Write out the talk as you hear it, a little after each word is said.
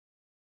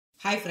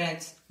Hi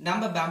friends,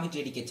 நம்ம Bamboo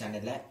JDK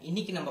சேனல்ல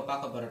இன்னைக்கு நம்ம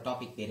பார்க்க போற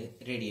டாபிக் பேரு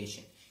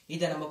ரேடியேஷன்.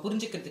 இத நம்ம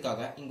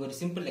புரிஞ்சிக்கிறதுக்காக இங்க ஒரு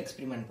சிம்பிள்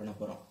எக்ஸ்பெரிமெண்ட் பண்ண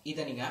போறோம்.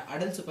 இத நீங்க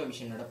அடல்ட்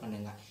சூப்பர்விஷனோட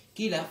பண்ணுங்க.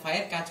 கீழ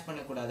ஃபயர் கேட்ச்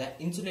பண்ண கூடாத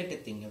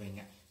இன்சுலேட்டட் திங்க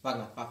வைங்க.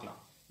 வாங்க பார்க்கலாம்.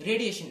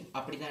 ரேடியேஷன்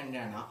அப்படிதான்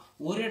என்னன்னா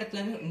ஒரு இடத்துல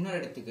இருந்து இன்னொரு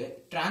இடத்துக்கு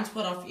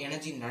டிரான்ஸ்பர் ஆஃப்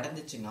எனர்ஜி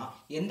நடந்துச்சுன்னா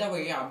எந்த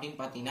வழியா அப்படின்னு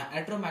பாத்தீங்கன்னா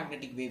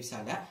எலக்ட்ரோமேக்னெட்டிக்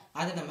வேவ்ஸால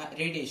அதை நம்ம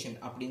ரேடியேஷன்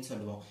அப்படின்னு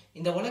சொல்லுவோம்.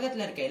 இந்த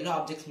உலகத்துல இருக்க எல்லா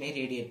ஆப்ஜெக்ட்ஸுமே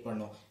ரேடியேட்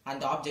பண்ணும்.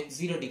 அந்த ஆப்ஜெக்ட்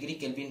 0 டிகிரி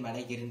கெல்வின்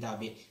மேல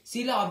இருந்தாவே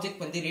சில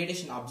ஆப்ஜெக்ட் வந்து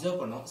ரேடியேஷன்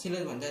அப்சர்வ் பண்ணும்,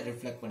 சிலது வந்து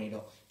ரிஃப்ளெக்ட்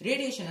பண்ணிடும்.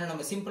 ரேடியேஷனை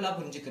நம்ம சிம்பிளா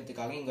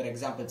புரிஞ்சுக்கிறதுக்காக இங்க ஒரு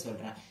எக்ஸாம்பிள்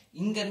சொல்றேன்.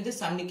 இங்க இருந்து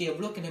சன்னுக்கு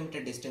எவ்வளவு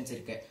கிலோமீட்டர் டிஸ்டன்ஸ்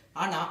இருக்கு,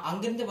 ஆனா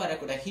அங்கிருந்து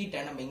வரக்கூட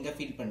ஹீட்டை நம்ம இங்க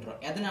ஃபீல் பண்றோம்.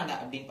 எதனால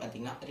அப்படின்னு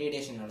பாத்தீங்கன்னா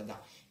ரேடியேஷனால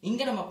தான்.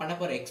 இங்க நம்ம பண்ண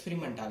போற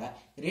எக்ஸ்பெரிமெண்டால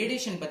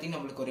ரேடியேஷன் பத்தி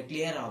நம்மளுக்கு ஒரு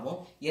கிளியர் ஆகும்.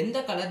 எந்த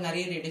கலர்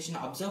நிறைய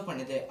ரேடியேஷன் அப்சர்வ்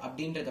பண்ணுது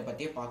அப்படின்றத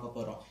பத்தியே பார்க்க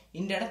போறோம்.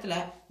 இந்த இடத்துல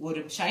ஒரு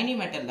ஷைனி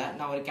மெட்டல்ல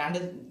நான் ஒரு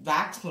கேண்டில்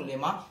வேக்ஸ்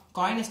மூலியமா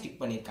காயினை ஸ்டிக்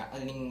பண்ணிருக்கேன்.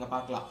 அது நீங்க இங்க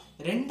பார்க்கலாம்.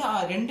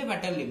 ரெண்டு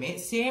மெட்டல்லையுமே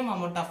சேம்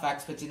அமௌண்ட் ஆஃப்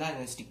வேக்ஸ் வச்சு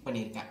தான் ஸ்டிக்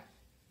பண்ணிருக்கேன்.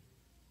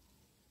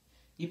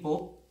 இப்போ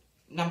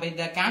நம்ம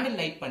இந்த கேண்டில்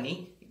லைட் பண்ணி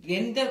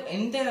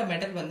எந்த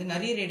மெட்டல் வந்து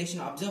நிறைய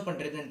ரேடியேஷன் அப்சர்வ்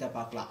பண்றதுன்னு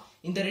பார்க்கலாம்.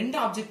 இந்த ரெண்டு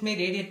ஆப்ஜெக்ட்மே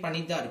ரேடியேட்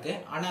பண்ணிட்டு தான் இருக்கு.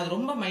 ஆனா அது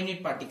ரொம்ப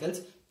மைன்யூட்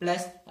பார்ட்டிகல்ஸ்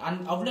பிளஸ்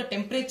அவ்வளவு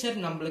டெம்பரேச்சர்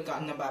நம்மளுக்கு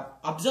நம்ம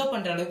அப்சர்வ்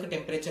பண்ற அளவுக்கு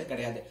டெம்பரேச்சர்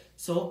கிடையாது.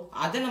 சோ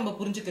அதை நம்ம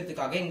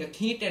புரிஞ்சுக்கிறதுக்காக இங்க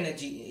ஹீட்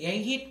எனர்ஜி,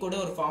 ஹீட் கூட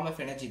ஒரு ஃபார்ம்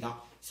ஆஃப் எனர்ஜி தான்.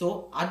 சோ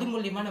அது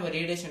மூலியமா நம்ம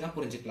ரேடியேஷனை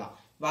புரிஞ்சுக்கலாம்.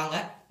 வாங்க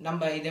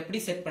நம்ம இதை எப்படி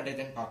செட்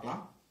பண்றதுன்னு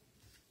பார்க்கலாம்.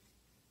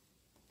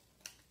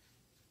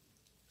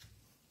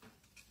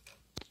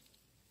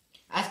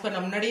 ஆஸ் பர்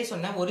நான் முன்னாடியே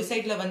சொன்ன ஒரு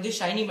சைட்ல வந்து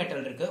ஷைனி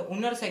மெட்டல் இருக்கு,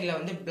 இன்னொரு சைட்ல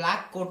வந்து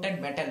பிளாக் கோட்டட்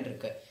மெட்டல்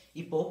இருக்கு.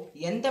 இப்போ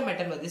எந்த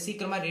மெட்டல் வந்து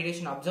சீக்கிரமா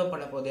ரேடியேஷன் அப்சர்வ்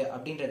பண்ண போகுது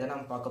அப்படின்றத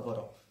நம்ம பார்க்க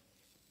போறோம்.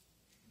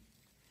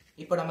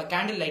 இப்போ நம்ம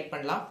கேண்டில் லைட்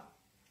பண்ணலாம்.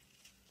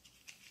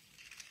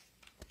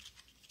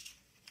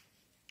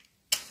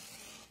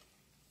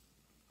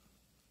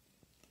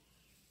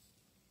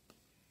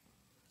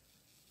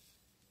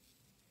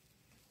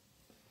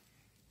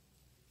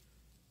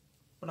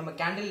 இப்போ நம்ம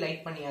கேண்டில்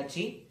லைட்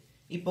பண்ணியாச்சு.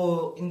 இப்போ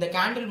இந்த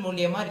கேண்டில்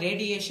மூலியமா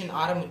ரேடியேஷன்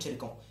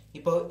ஆரம்பிச்சிருக்கோம்.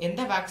 இப்போ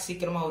எந்த வேக்ஸ்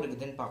சீக்கிரமா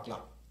இருக்குதுன்னு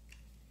பார்க்கலாம்.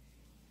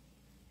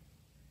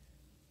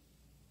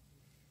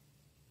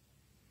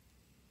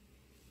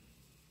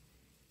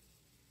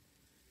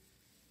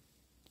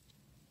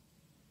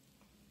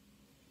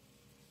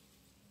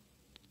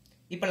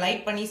 இப்ப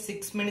லைட் பண்ணி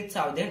 6 மினிட்ஸ்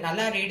ஆகுது.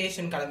 நல்லா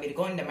ரேடியேஷன்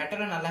கிளம்பிருக்கும். இந்த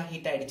மெட்டலும் நல்லா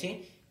ஹீட் ஆயிடுச்சு.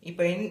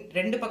 இப்போ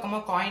ரெண்டு பக்கமா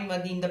காயின்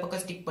வந்து இந்த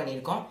பக்கம் ஸ்டிக்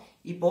பண்ணிருக்கோம்.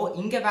 இப்போ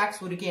இங்க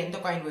வேக்ஸ் உருக்கி எந்த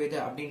காயின் வருது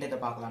அப்படின்றத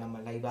பார்க்கலாம் நம்ம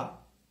லைவா.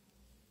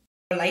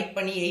 லைட்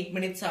பண்ணி 8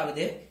 மினிட்ஸ்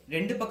ஆகுது.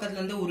 ரெண்டு பக்கத்துல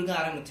இருந்து உருக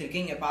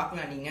ஆரம்பிச்சிருக்கு. இங்க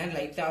பாக்கலாம் நீங்க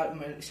லைட்டா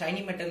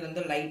ஷைனி மெட்டல்ல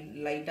இருந்து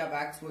லைட்டா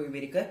வேக்ஸ் ஓய்வு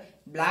இருக்கு,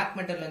 பிளாக்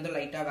மெட்டல்ல இருந்து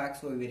லைட்டா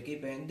வேக்ஸ் ஓய்வு இருக்கு.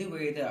 இப்போ எந்த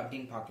விழுது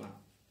அப்படின்னு பார்க்கலாம்.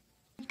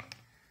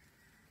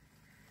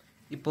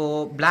 இப்போ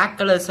பிளாக்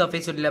கலர்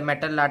சர்ஃபேஸ் உள்ள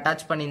மெட்டல்ல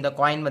அட்டாச் பண்ணி இந்த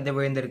காயின் வந்து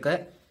விழுந்திருக்கு.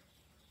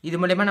 இது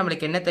மூலமா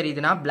நம்மளுக்கு என்ன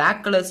தெரியுதுன்னா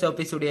பிளாக் கலர்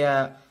சர்ஃபேஸ் உடைய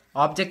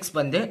ஆப்ஜெக்ட்ஸ்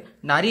வந்து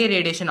நிறைய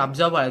ரேடியேஷன்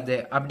அப்சர்வ் ஆகுது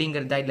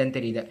அப்படிங்கிறது தான் இல்லைன்னு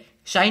தெரியுது.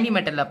 ஷைனி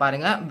மெட்டல்ல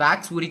பாருங்க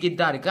வேக்ஸ் உருக்கிட்டு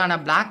தான் இருக்கு, ஆனா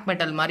பிளாக்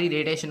மெட்டல் மாதிரி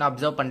ரேடியேஷன்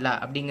அப்சர்வ் பண்ணல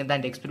அப்படிங்கிறது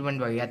இந்த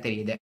எக்ஸ்பெரிமெண்ட் வழியா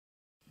தெரியுது.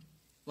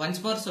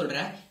 ஒன்ஸ் மோர்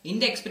சொல்றேன்,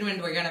 இந்த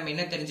எக்ஸ்பெரிமெண்ட் வழியா நம்ம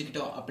என்ன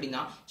தெரிஞ்சுக்கிட்டோம்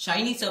அப்படின்னா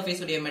ஷைனி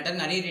சர்ஃபேஸ் உடைய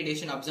மெட்டல் நிறைய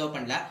ரேடியேஷன் அப்சர்வ்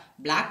பண்ணல,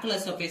 பிளாக்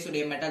கலர் சர்ஃபேஸ்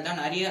உடைய மெட்டல் தான்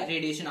நிறைய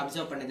ரேடியேஷன்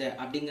அப்சர்வ் பண்ணுது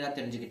அப்படிங்கிறத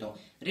தெரிஞ்சுக்கிட்டோம்.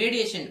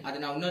 ரேடியேஷன் அதை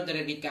நான் இன்னொரு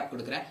தடவை ரீகேப்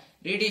கொடுக்குறேன்.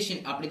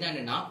 ரேடியேஷன் அப்படிதான்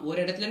என்னன்னா ஒரு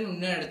இடத்துல இருந்து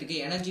இன்னொரு இடத்துக்கு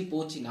எனர்ஜி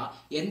போச்சுன்னா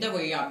எந்த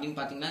வழியா அப்படின்னு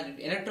பாத்தீங்கன்னா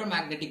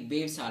எலக்ட்ரோமேக்னெட்டிக்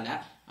வேவ்ஸால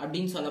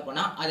அப்படின்னு சொல்ல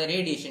போனா அதை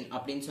ரேடியேஷன்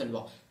அப்படின்னு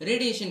சொல்லுவோம்.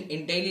 ரேடியேஷன்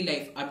இன் டெய்லி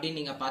லைஃப் அப்படின்னு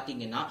நீங்க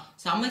பாத்தீங்கன்னா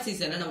சம்மர்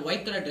சீசன்ல நம்ம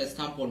ஒயிட் கலர் ட்ரெஸ்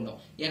தான் போடணும்.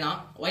 ஏன்னா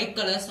ஒயிட்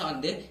கலர்ஸ்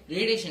வந்து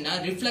ரேடியேஷனை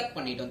ரிஃப்ளெக்ட்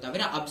பண்ணிட்டோம்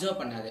தவிர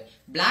அப்சர்வ் பண்ணாது.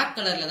 பிளாக்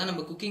கலர்ல தான்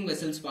நம்ம குக்கிங்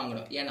வெசல்ஸ்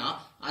வாங்கணும், ஏன்னா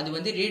அது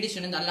வந்து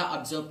ரேடியேஷனை நல்லா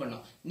அப்சர்வ்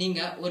பண்ணும். நீங்க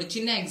ஒரு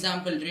சின்ன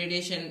எக்ஸாம்பிள்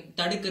ரேடியேஷன்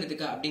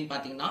தடுக்கிறதுக்கு அப்படின்னு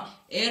பாத்தீங்கன்னா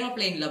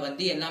ஏரோப்ளைன்ல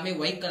வந்து எல்லாமே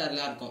ஒயிட்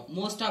கலர்ல இருக்கும்.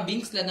 மோஸ்டா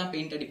விங்ஸ்ல தான்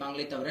பெயிண்ட்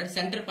அடிப்பாங்களே தவிர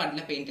சென்டர்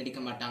பார்ட்ல பெயிண்ட்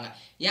அடிக்க மாட்டாங்க.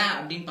 ஏன்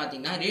அப்படின்னு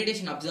பாத்தீங்கன்னா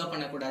ரேடியேஷன் அப்சர்வ்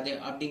பண்ணக்கூடாது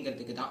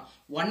அப்படிங்கிறதுக்கு தான்.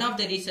 ஒன் ஆஃப்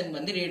த ரீசன்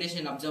வந்து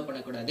ரேடியேஷன் அப்சர்வ்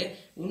பண்ணக்கூடாது.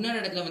 இன்னொரு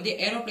இடத்துல வந்து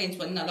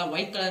ஏரோப்ளைன்ஸ் வந்து நல்லா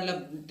ஒயிட் கலர்ல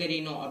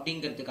தெரியணும்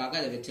அப்படிங்கிறதுக்காக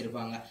அதை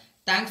வச்சிருப்பாங்க.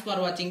 தேங்க்ஸ்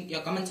ஃபார் வாட்சிங்.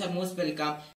 Your comments R most welcome.